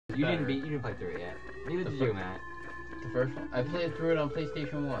You didn't play through it yet. Neither did you, Matt. The first one? I played through it on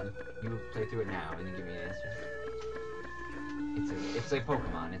PlayStation 1. You played through it now and you give me an answer. It's like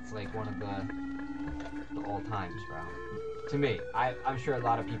Pokemon. It's like one of the all times, bro. To me, I'm sure a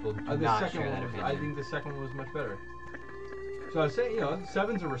lot of people do not share that opinion. I think the second one was much better. So I was saying,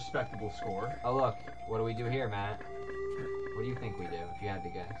 7's a respectable score. Oh look, what do we do here, Matt? What do you think we do, if you had to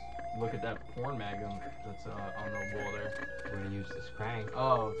guess? Look at that porn magnum that's on the wall there. We're gonna use this crank.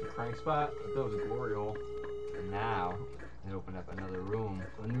 Oh, it's a crank spot? I thought it was a glory hole. And now, it opened up another room.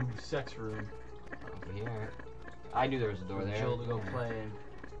 A new sex room. Over here. I knew there was a door there. Chill to go play in.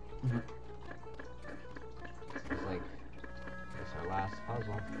 It's like, it's our last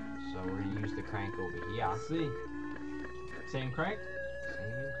puzzle. So we're gonna use the crank over here. Let's see. Same crank?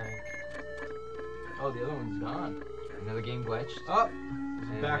 Same crank. Oh, the other one's gone. Another game glitched. Oh!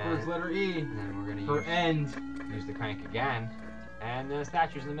 There's a backwards letter E. And then we're gonna use the crank again. And the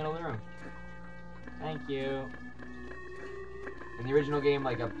statue's in the middle of the room. Thank you. In the original game,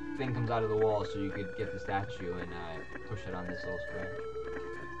 like a thing comes out of the wall so you could get the statue and push it on this little square.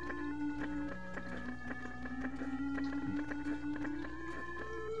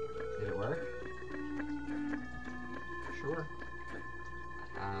 Did it work? Sure.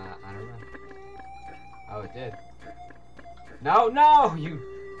 I don't know. Oh, it did. No! You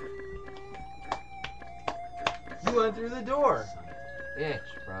went through the door! Son of a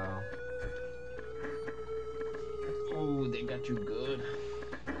bitch, bro. Oh, they got you good.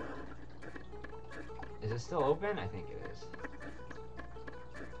 Is it still open? I think it is.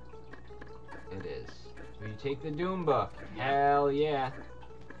 It is. So you take the Doom book. Hell yeah.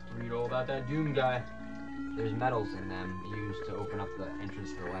 Read all about that Doom guy. There's metals in them used to open up the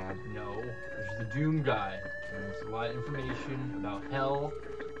entrance to the lab. No, there's the Doom guy. There's a lot of information about Hell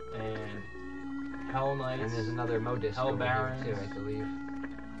and Hell Knights. And there's another Modist Hell over Barons. here too, I believe.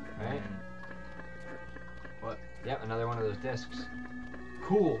 Right? What? Yep, another one of those discs.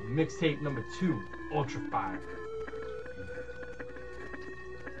 Cool. Mixtape number 2, Ultra Fire.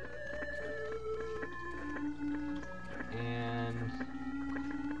 And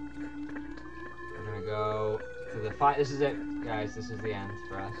we're gonna go to the this is it, guys. This is the end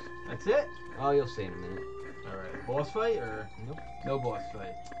for us. That's it? Oh, you'll see in a minute. Alright. Boss fight or? Nope. No boss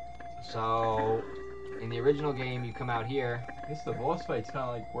fight. So, in the original game, you come out here. I guess the boss fight's kind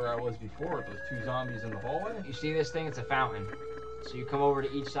of like where I was before, with those 2 zombies in the hallway. You see this thing? It's a fountain. So you come over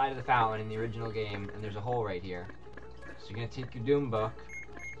to each side of the fountain in the original game, and there's a hole right here. So you're gonna take your Doom book.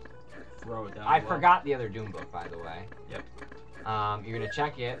 Throw it down. I forgot the other Doom book, by the way. Yep. You're gonna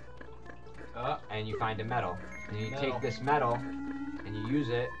check it, and you find a metal. And you take this metal, and you use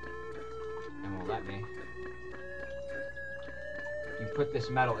it, and won't let me. You put this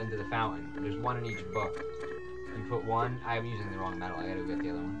metal into the fountain. There's one in each book. You put one. I'm using the wrong metal. I gotta go get the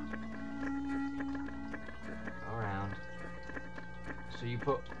other one. Go around. So you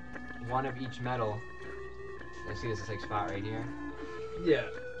put one of each metal. I see this like spot right here. Yeah.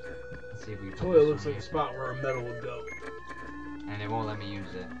 Let's see if we can put Totally this looks one like a here. spot where a metal would go. And it won't let me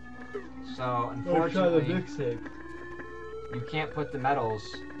use it. So Try the unfortunately, mixtape. you can't put the metals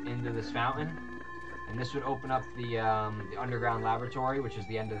into this fountain. And this would open up the underground laboratory, which is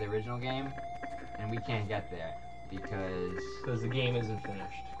the end of the original game. And we can't get there because the game isn't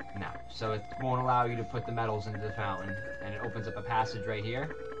finished. no. So it won't allow you to put the metals into the fountain. And it opens up a passage right here.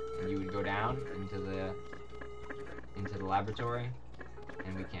 And you would go down into the laboratory.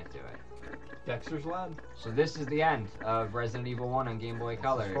 And we can't do it. Dexter's Lab? So this is the end of Resident Evil 1 on Game Boy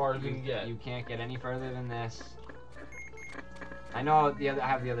Color. As far as we can get. You can't get any further than this. I know I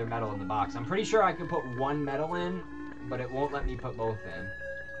have the other metal in the box. I'm pretty sure I could put one metal in, but it won't let me put both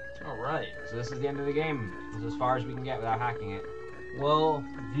in. Alright. So this is the end of the game. This is as far as we can get without hacking it. Well,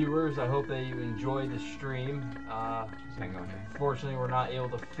 viewers, I hope that you enjoyed the stream. Going here. Fortunately, we're not able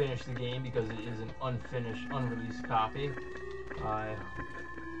to finish the game because it is an unfinished, unreleased copy. I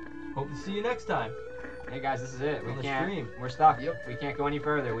hope to see you next time. Hey guys, this is it. We On the can't. stream. We're stuck. Yep. We can't go any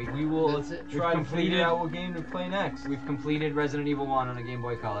further. We will That's it. try to figure out what game to play next. We've completed Resident Evil 1 on a Game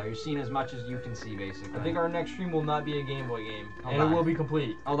Boy Color. You've seen as much as you can see, basically. I think our next stream will not be a Game Boy game, Hold and on. it will be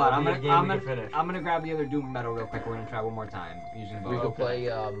complete. Hold on, I'm It'll be a game we can finish. gonna grab the other Doom metal real quick. We're gonna try one more time using both. We could play,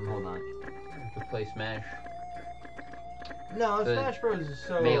 Hold on. we could play Smash. No, the Smash Bros is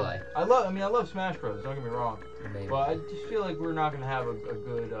so. Melee. I love Smash Bros. Don't get me wrong, Maybe. but I just feel like we're not gonna have a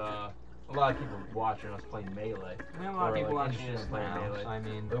good. A lot of people watching us play Melee. We have a lot of Or, people like, watching interested us in playing now, Melee. so I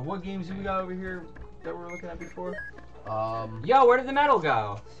mean... But what games do we got over here that we're looking at before? Yo, where did the metal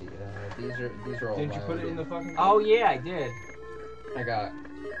go? See, these are all. Didn't my you put it old in the games. fucking? Oh yeah, I did. I got.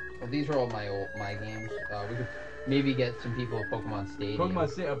 Well, these are all my games. We could Maybe get some people at Pokemon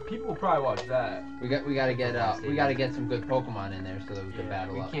Stadium. People will probably watch that. We gotta get some good Pokemon in there so that we can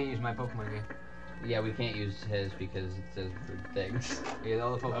battle We up. can't use my Pokemon game. Yeah, we can't use his because it says rude things. Yeah,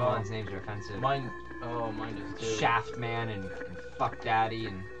 all the Pokemon's names are offensive. Mine is too. Shaft Man and Fuck Daddy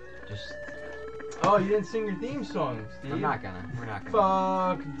and just. Oh, you didn't sing your theme song, Steve. We're not gonna.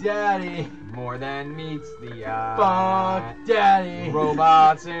 Fuck Daddy. More than meets the eye. Fuck Daddy.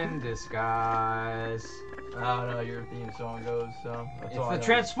 Robots in disguise. I don't know how your theme song goes, so that's all I It's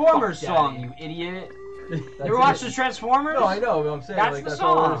the know. Transformers Fuck song, Daddy. you idiot. That's You ever watched it. the Transformers? No, I know, but I'm saying That's like, the that's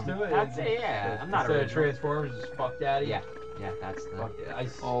all there is song. to it. That's it, yeah. I'm not Instead of original. Transformers, it's Fuck Daddy. Yeah, that's the. Fuck Daddy.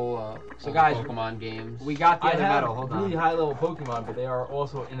 So All guys, Pokemon games. We got the I other have medal. Hold really on. high level Pokemon, but they are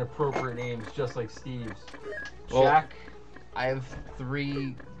also inappropriate names, just like Steve's. Well- Jack, I have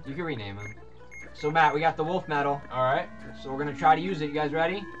 3. you can rename him. So Matt, we got the wolf medal. All right. So we're gonna try to use it. You guys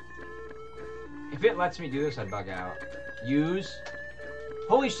ready? If it lets me do this, I'd bug out. Use.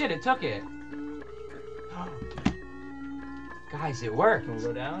 Holy shit! It took it. Guys, it worked. Can we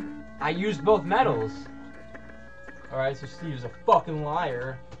go down? I used both medals. All right. So Steve's a fucking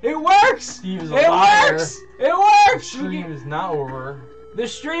liar. It works. Steve is a It liar. works. It works. Stream is not over. The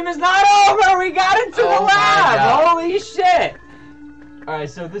stream is not over. We got into Oh the my lab. God. Holy shit! All right.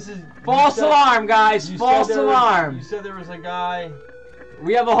 So this is False alarm, guys. You False said there alarm. you said there was a guy.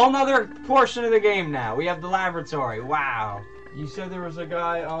 We have a whole nother portion of the game now. We have the laboratory. Wow. You said there was a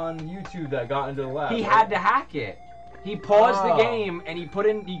guy on YouTube that got into the lab. He right? had to hack it. He paused the Oh. game and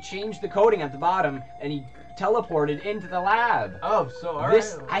he changed the coding at the bottom and he teleported into the lab. Oh, so all right.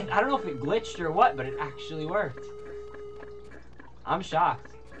 I don't know if it glitched or what, but it actually worked. I'm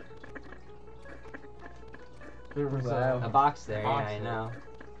shocked. There was A box there, Box yeah, I there. know.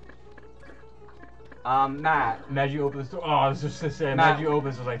 Matt. Imagine you open this door. Oh, I was just gonna say, Matt- imagine you open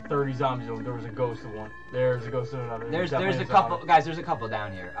this with like 30 zombies. There was a ghost of one. There's a ghost of another. There's definitely a couple zombie. guys. There's a couple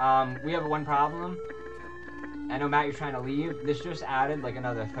down here. We have one problem. I know Matt, you're trying to leave. This just added like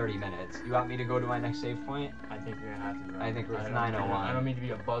another 30 minutes. You want me to go to my next save point? I think you're gonna have to. Bro. I think it's don't- 9:01. I don't mean to be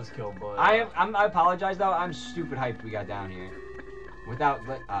a buzzkill, but I apologize though. I'm stupid hyped we got down here. Without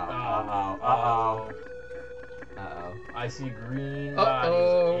uh-oh. I see green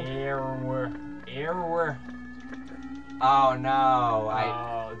Uh-oh. bodies everywhere. Oh no.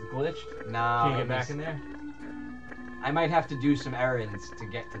 It's glitched. No. Can't get back in there. I might have to do some errands to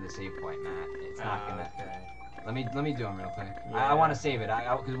get to the save point, Matt. It's not gonna. Okay. Let me do them real quick. I Yeah. want to save it.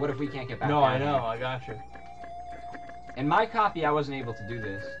 Because what if we can't get back? No, down I know. here? I got you. In my copy, I wasn't able to do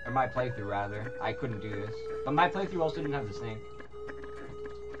this, or my playthrough rather. I couldn't do this, but my playthrough also didn't have the snake.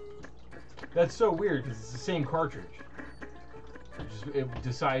 That's so weird because it's the same cartridge. It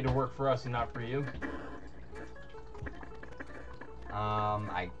decided to work for us and not for you.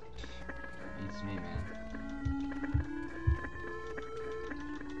 Beats me, man.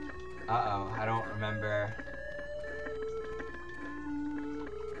 Uh-oh, I don't remember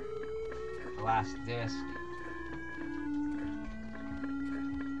the last disc.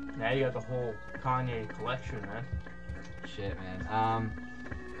 Now you got the whole Kanye collection, man. Shit, man.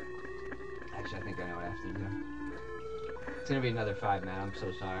 Actually, I think I know what I have to do. It's gonna be another 5, man. I'm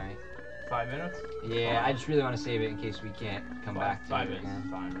so sorry. 5 minutes? Yeah, I just really want to save it in case we can't come back to 5 it minutes is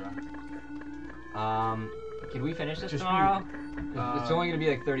again. fine, bro. Can we finish this Just tomorrow? 'Cause it's only gonna be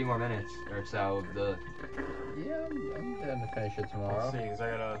like 30 more minutes or so. Of the Yeah, I'm down to finish it Let's tomorrow. see, because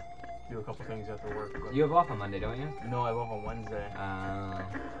I gotta do a couple things after work. But you have off on Monday, don't you? no, I have off on Wednesday.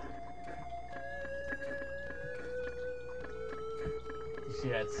 You see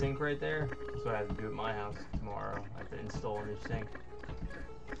that sink right there? That's what I have to do at my house tomorrow. I have to install a new sink.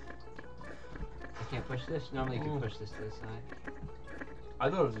 I can't push this. Normally you can push this to the side. I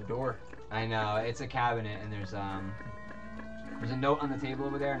thought it was a door. I know it's a cabinet, and there's a note on the table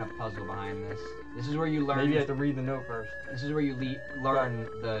over there and a puzzle behind this. This is where you learn. Maybe you have to read the note first. This is where you learn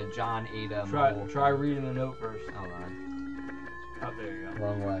the John Ada. mole. Try reading the note first. Hold on. Oh, there you go.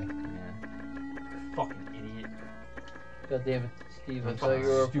 Wrong way. Yeah. Fucking idiot. God damn it, Steve. I I'm thought you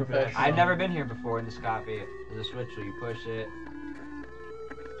were a stupid ass. professional. I've never been here before in this copy. There's a switch, so you push it.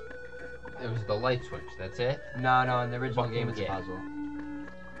 It was the light switch. That's it. No, in the original Fucking game it's a yeah. puzzle.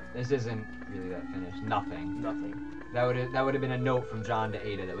 This isn't really that finished. Nothing. Nothing. That would have been a note from John to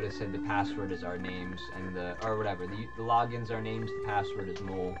Ada that would have said the password is our names and or whatever. The logins are names. The password is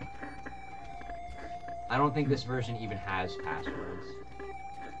mole. I don't think this version even has passwords.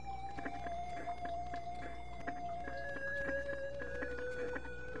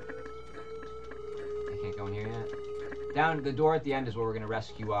 I can't go in here yet. Down the door at the end is where we're gonna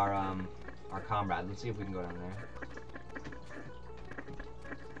rescue our comrade. Let's see if we can go down there.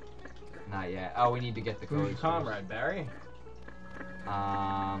 Not yet. Oh, we need to get the Who's codes. your comrade, Barry?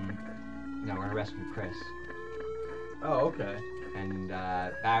 No, we're gonna rescue Chris. Oh, okay. And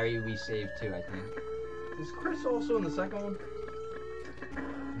Barry, we saved too, I think. Is Chris also in the second one?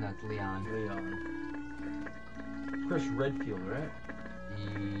 No, it's Leon. Chris Redfield, right?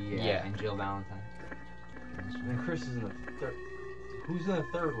 Yeah. And Jill Valentine. And then Chris is in the third. Who's in the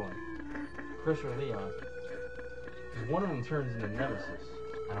third one? Chris or Leon? 'Cause one of them turns into Nemesis.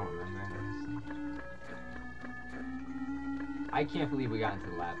 I don't remember, honestly. I can't believe we got into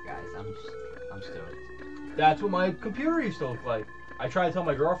the lab, guys. I'm stoked. That's what my computer used to look like. I tried to tell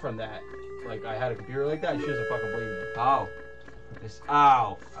my girlfriend that, like, I had a computer like that, and she doesn't fucking believe me. Oh.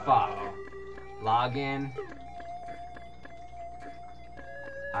 Oh, fuck. Login.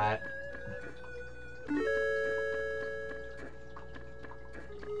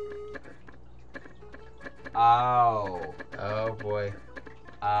 Oh. Oh boy.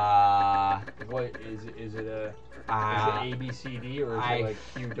 What is it? Is it A, B, C, D, or is it like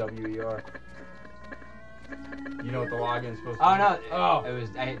Q, W, E, R? You know what the login's supposed to be? Oh, no. Oh. It was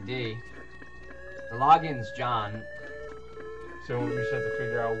D. The login's John. So we just have to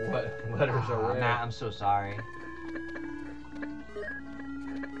figure out what letters are where. Matt, I'm so sorry.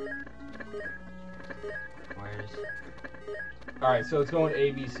 Where's... Alright, so it's going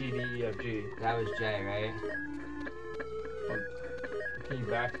A, B, C, D, E, F, G. That was J, right? Can you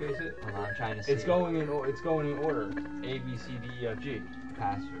backspace it? Hold on, I'm trying to see. It's going in order. A, B, C, D, E, F, G.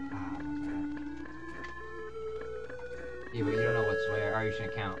 Password. Ah, my bad. Yeah, but you don't know what's where. Or you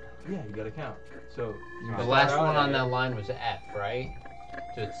should count. Yeah, you gotta count. So The last one on that line was F, right?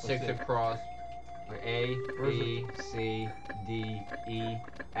 So it's 6 it? across. We're A, B, C, D, E,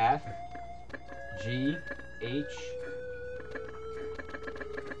 F, G, H,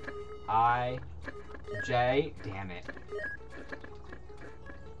 I, J. Damn it.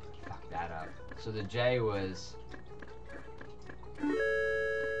 Fuck that up. So the J was...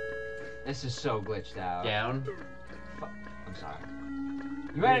 This is so glitched out. Down? Fuck. I'm sorry.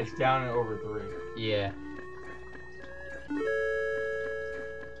 You yeah, ready? it's down and over 3. Yeah.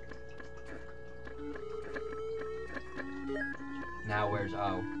 Now where's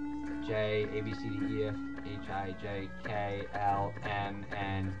O? J, A, B, C, D, E, F, H, I, J, K, L, M,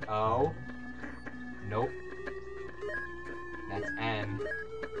 N, O. Nope. That's N.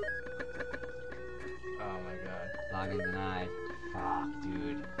 Oh my god. Login denied. Fuck,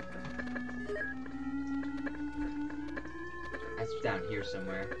 dude. That's down here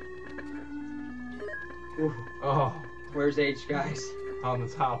somewhere. Ooh. Oh, Where's H, guys? on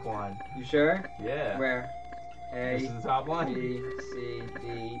the top line. You sure? Yeah. Where? This A, is the top line? B, C,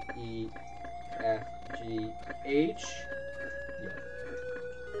 D, E, F, G, H. Yeah.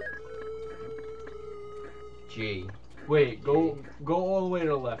 G. Wait, go all the way to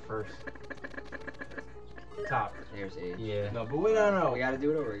the left first. Top. There's H. Yeah. No, but wait, no. We gotta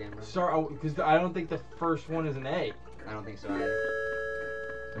do it over again, bro. Sorry, because I don't think the first one is an A. I don't think so either.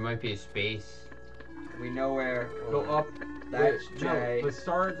 There might be a space. We know where. Go up. That's Wait, J. No, let's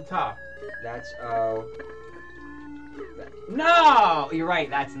start at the top. That's O. No! You're right,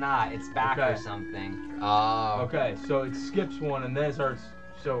 that's not. It's back or Okay. something. Oh. Okay, so it skips one and then it starts.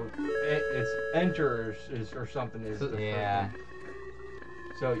 So it's enter or something is the Yeah. first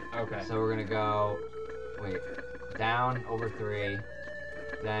one. So okay. So we're gonna go. Wait. Down over 3.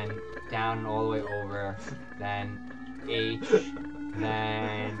 Then down all the way over. Then H.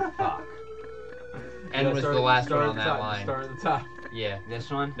 Then fuck. N Yeah, was start- the last start one at on the that top, line. Start at the top. Yeah. This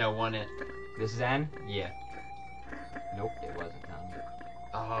one? No, one it. This is N? Yeah. Nope, it wasn't N.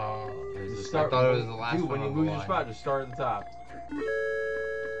 Oh. It was Just the start. I thought it was the last Dude, one when you on the lose your line. spot, just start at the top.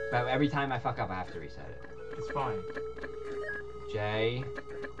 But every time I fuck up, I have to reset it. It's fine. J.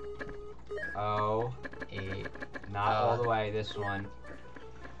 O. A. Not all the way. This one.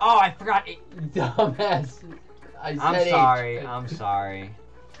 Oh, I forgot. Dumbass. I said I'm H. sorry. I'm sorry.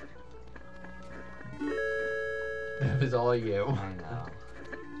 It was all you. I know.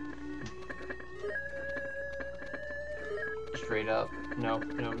 Straight up. No,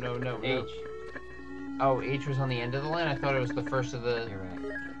 no, no, no. no. H. Oh, H was on the end of the line? I thought it was the first of the... You're right.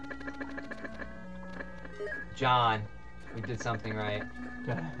 John. We did something right.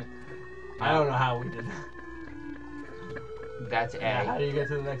 I don't know how we did that. That's A. Yeah, how do you get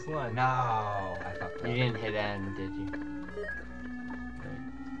to the next line? No. I fucked up. You didn't hit N, did you?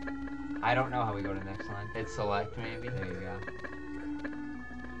 I don't know how we go to the next line. Hit select, maybe? There you go.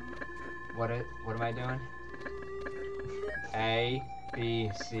 What am I doing? A,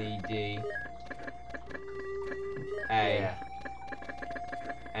 B, C, D. A. Yeah.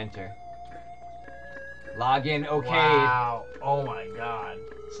 Enter. Log in, okay. Wow. Oh my god.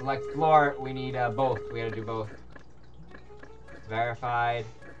 Select floor. We need both. We gotta do both. Verified.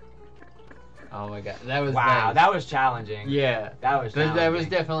 Oh my god, that was Wow, nice. that was challenging. Yeah. That was challenging. That was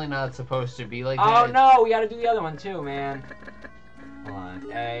definitely not supposed to be like Oh that. no, we gotta do the other one too, man. Hold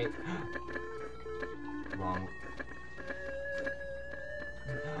on. A. Wrong.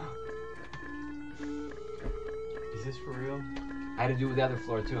 Is this for real? I had to do the other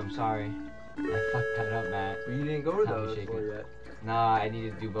floor too, I'm sorry. I fucked that up, Matt. But you didn't go to the Tell me other shake floor it. yet. Nah, I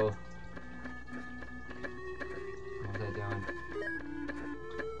needed to do both. What was I doing?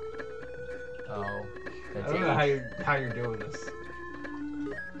 Oh. I That's don't know how you're doing this.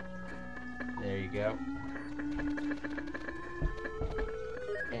 There you go.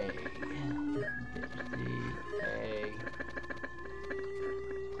 A. A.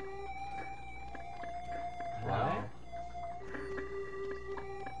 Wow.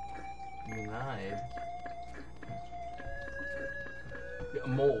 Denied. A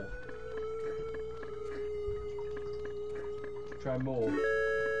mole. Try mole.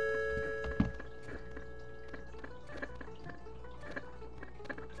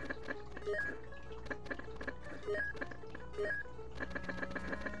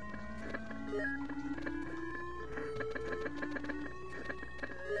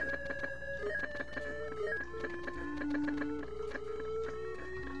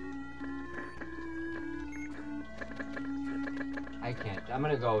 I can't. I'm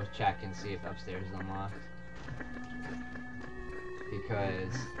gonna go check and see if upstairs is unlocked.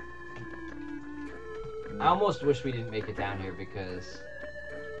 Because I almost wish we didn't make it down here because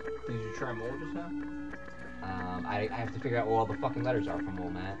Did you try mole just now? I have to figure out what all the fucking letters are from Mole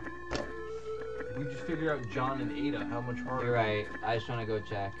Matt. We just figured out John and Ada. How much harder? You're right. I just want to go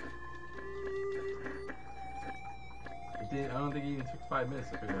check. I don't think it even took 5 minutes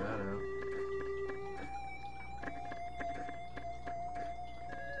to figure that out.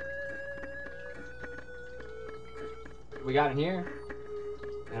 We got in here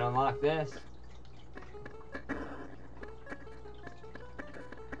and unlock this.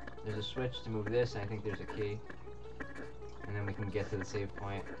 There's a switch to move this, and I think there's a key. And then we can get to the save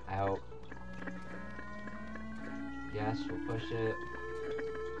point. I hope. Yes, we'll push it.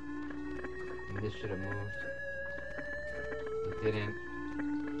 And this should have moved. It didn't.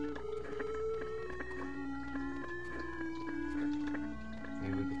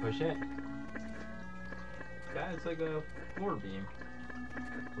 Maybe we could push it. Yeah, it's like a floor beam.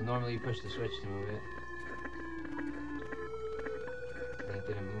 Well, normally you push the switch to move it. And it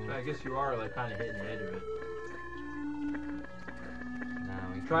didn't move. I guess you are like kind of hitting the edge of it. No,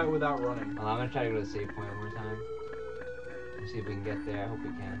 we Try it can't. without running. Well, I'm gonna try to go to the save point one more time. Let's see if we can get there. I hope we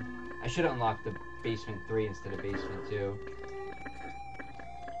can. I should have unlocked the basement 3 instead of basement 2.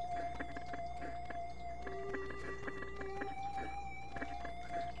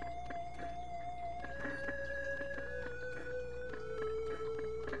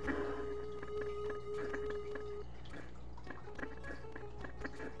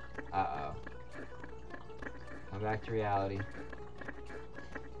 Uh-oh. Come back to reality.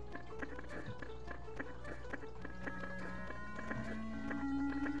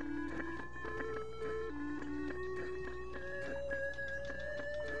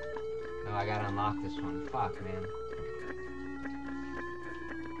 No, I gotta unlock this one. Fuck, man.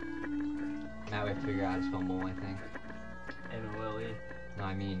 Now we have to figure out how to spell mole, I think. M-O-L-E. No,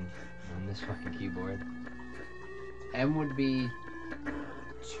 I mean, on this fucking keyboard. M would be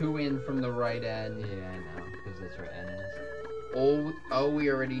 2 in from the right end. Yeah, I know, because that's where N is. O, we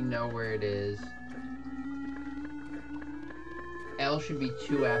already know where it is. L should be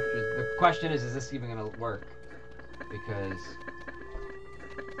 2 after The question is this even gonna work? Because,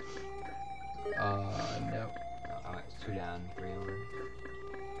 no. oh, it's 2 down, 3 over.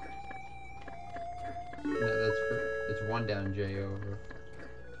 No, it's 1 down, J over.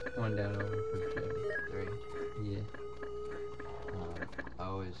 1 down over for J. 3. Yeah.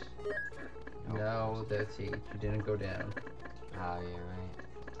 O is... No, that's H. You didn't go down. Oh, yeah, right.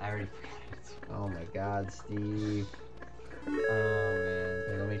 I already forgot. Oh my god, Steve. Oh, man.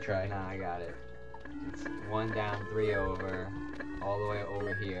 Here, let me try. Nah, I got it. It's 1 down, 3 over, all the way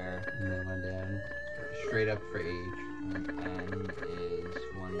over here. And then 1 down. Straight up for H. And N is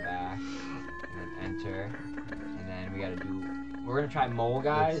 1 back, and then enter. And then we gotta do... We're gonna try mole,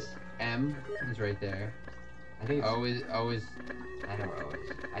 guys. M is right there. I think it's... O is I know where O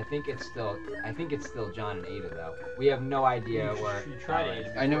is. I think it's still John and Ada, though. We have no idea where... You tried L it.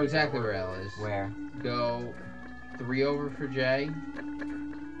 is. I know exactly where L is. Where? Go 3 over for J.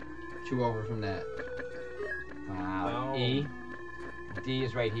 2 over from that. Wow. Oh. E. D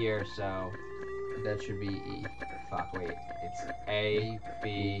is right here, so... That should be E. Fuck, wait. It's A,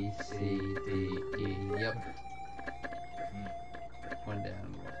 B, C, D, E. Yep. One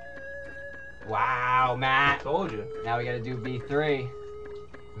down. Wow, Matt. Told you. Now we gotta do B3.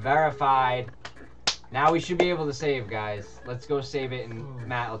 Verified. Now we should be able to save, guys. Let's go save it, and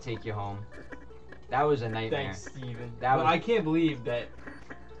Matt will take you home. That was a nightmare. Thanks, Steven. That But was- I can't believe that.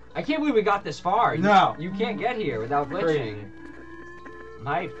 I can't believe we got this far. No. You can't get here without glitching. Crazy. I'm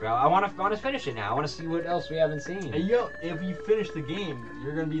hyped, bro. I want to finish it now. I want to see what else we haven't seen. Hey, yo, if you finish the game,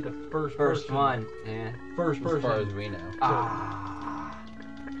 you're gonna be the first person. one. Yeah. First As person. far as we know. Ah.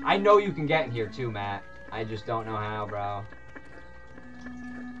 I know you can get in here too, Matt. I just don't know how, bro.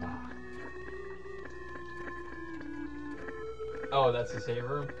 Ah. Oh, that's the save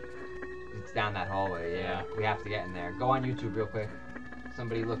room? It's down that hallway, yeah. We have to get in there. Go on YouTube real quick.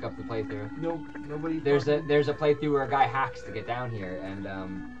 Somebody look up the playthrough. Nope, nobody. There's a playthrough where a guy hacks to get down here, and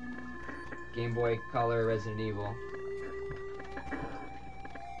Game Boy Color Resident Evil.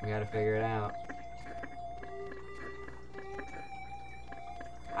 We gotta figure it out.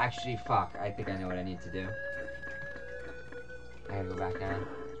 Actually, fuck. I think I know what I need to do. I gotta go back down.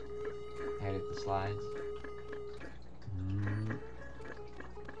 I gotta hit the slides.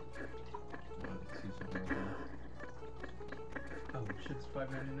 Oh, shit's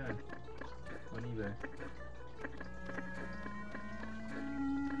 $5.99 on eBay.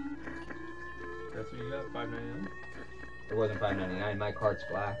 That's what you got? $5.99? It wasn't $5.99. My card's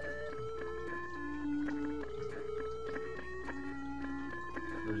black.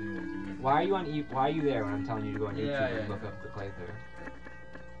 Why are you on? Why are you there when I'm telling you to go on YouTube and look up the playthrough?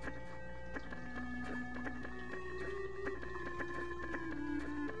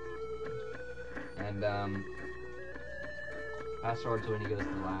 And fast forward to when he goes to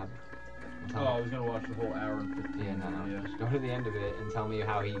the lab. And tell Oh, I me- was gonna watch the whole hour and 15. yeah, no. Yeah. Just go to the end of it and tell me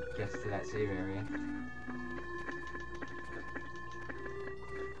how he gets to that save area.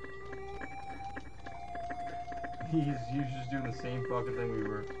 He's just doing the same fucking thing we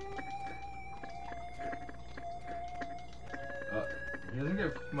were. He doesn't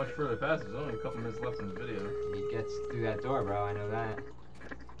get much further past. There's only a couple minutes left in the video. He gets through that door, bro. I know that.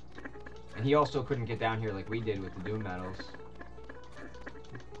 And he also couldn't get down here like we did with the Doom medals.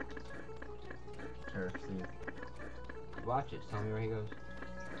 Here, see. Watch it. Tell me where he goes.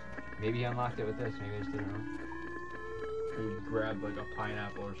 Maybe he unlocked it with this. Maybe I just did it wrong. He grabbed like a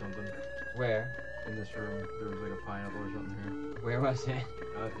pineapple or something. Where? In this room, there was like a pineapple or something Where was it? here.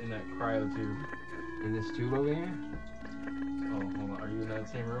 In that cryo tube. In this tube over here? Oh, hold on. Are you in that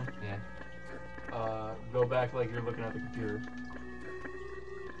same room? Yeah. Go back like you're looking at the computer.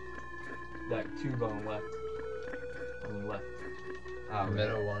 That tube on the left. On the left. Oh, The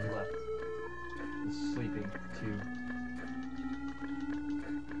middle one. Left. The sleeping tube.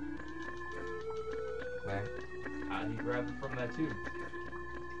 Where? He grabbed it from that tube.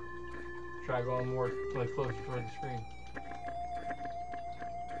 Try going more like closer toward the screen.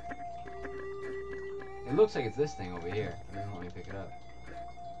 It looks like it's this thing over here. It doesn't let me pick it up.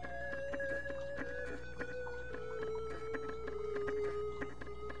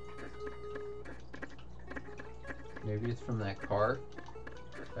 Maybe it's from that cart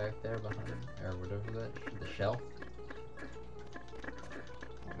back there behind, or whatever that, the shelf.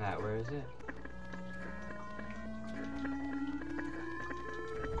 Matt, where is it?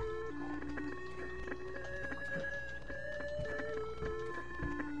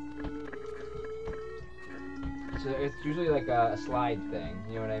 So it's usually like a slide thing,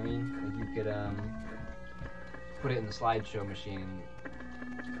 you know what I mean? Like you could put it in the slideshow machine.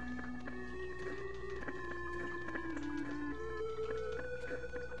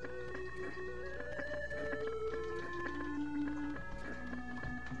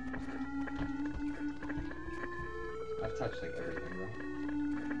 I've touched like everything, bro.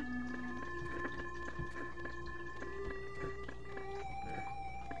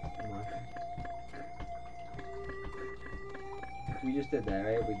 I'm watching. We just did that,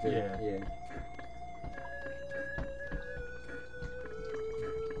 right? We did. Yeah.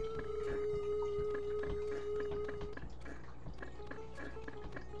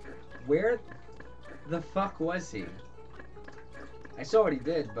 Where the fuck was he? I saw what he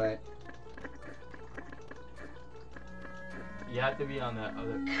did, but You have to be on that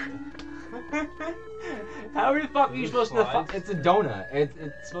other. how the fuck are you Is it supposed to? slides? It's a donut.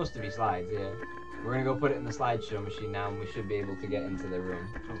 It's supposed to be slides. Yeah. We're gonna go put it in the slideshow machine now, and we should be able to get into the room.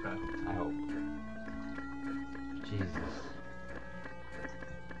 Okay. I hope. Jesus.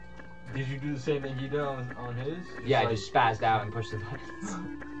 Did you do the same thing he did on his? Yeah, I like- just spazzed out and pushed the buttons.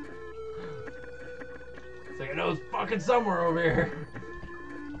 It's like I know it's fucking somewhere over here.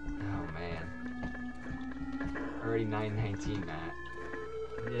 Oh man. already 9:19, Matt.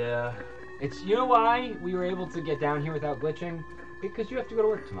 Yeah. It's, you know why we were able to get down here without glitching? Because you have to go to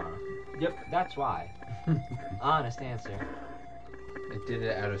work tomorrow. Yep. That's why. Honest answer. I did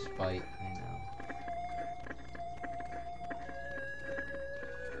it out of spite. I know.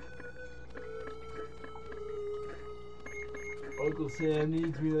 Uncle Sam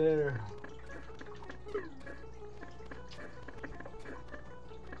needs me there.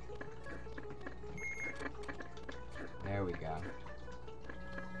 There we go.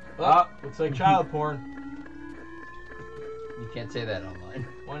 Oh, looks like child porn. You can't say that online.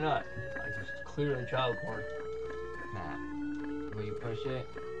 Why not? Like, it's clearly child porn. Matt, will you push it?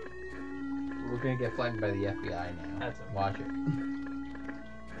 We're gonna get flagged by the FBI now. That's okay. Watch it.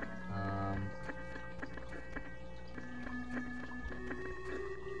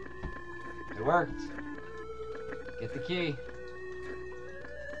 It worked. Get the key.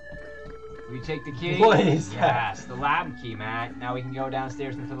 Will you take the key? What is that? Yes, the lab key, Matt. Now we can go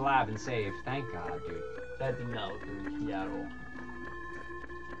downstairs into the lab and save. Thank God, dude. That did not look like a key at all.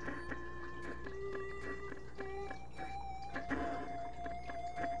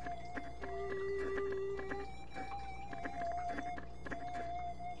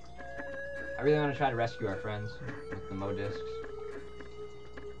 I really want to try to rescue our friends with the Mo discs.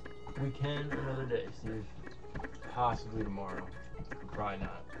 We can another day, Steve. Possibly tomorrow. Probably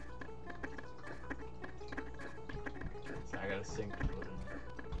not. So I gotta sink to put in.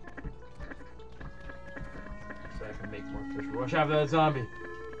 So I can make more fish. Watch out for that zombie.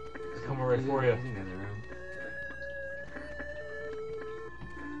 He's coming right for you. He's in the other room.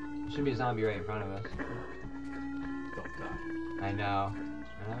 There should be a zombie right in front of us. Don't die. I know.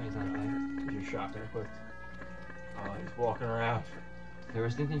 He's not there. You're shocking equipped. Oh, he's walking around. There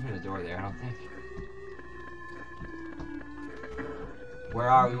was nothing from the door there, I don't think. Where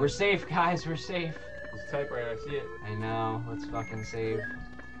are we? We're safe, guys. We're safe. There's a typewriter. I see it. I know. Let's fucking save.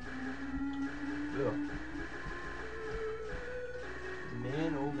 Ugh.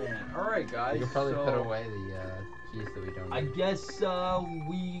 Man, oh man. Alright, guys. You can probably so put away the keys that we don't I need. guess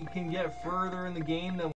we can get further in the game than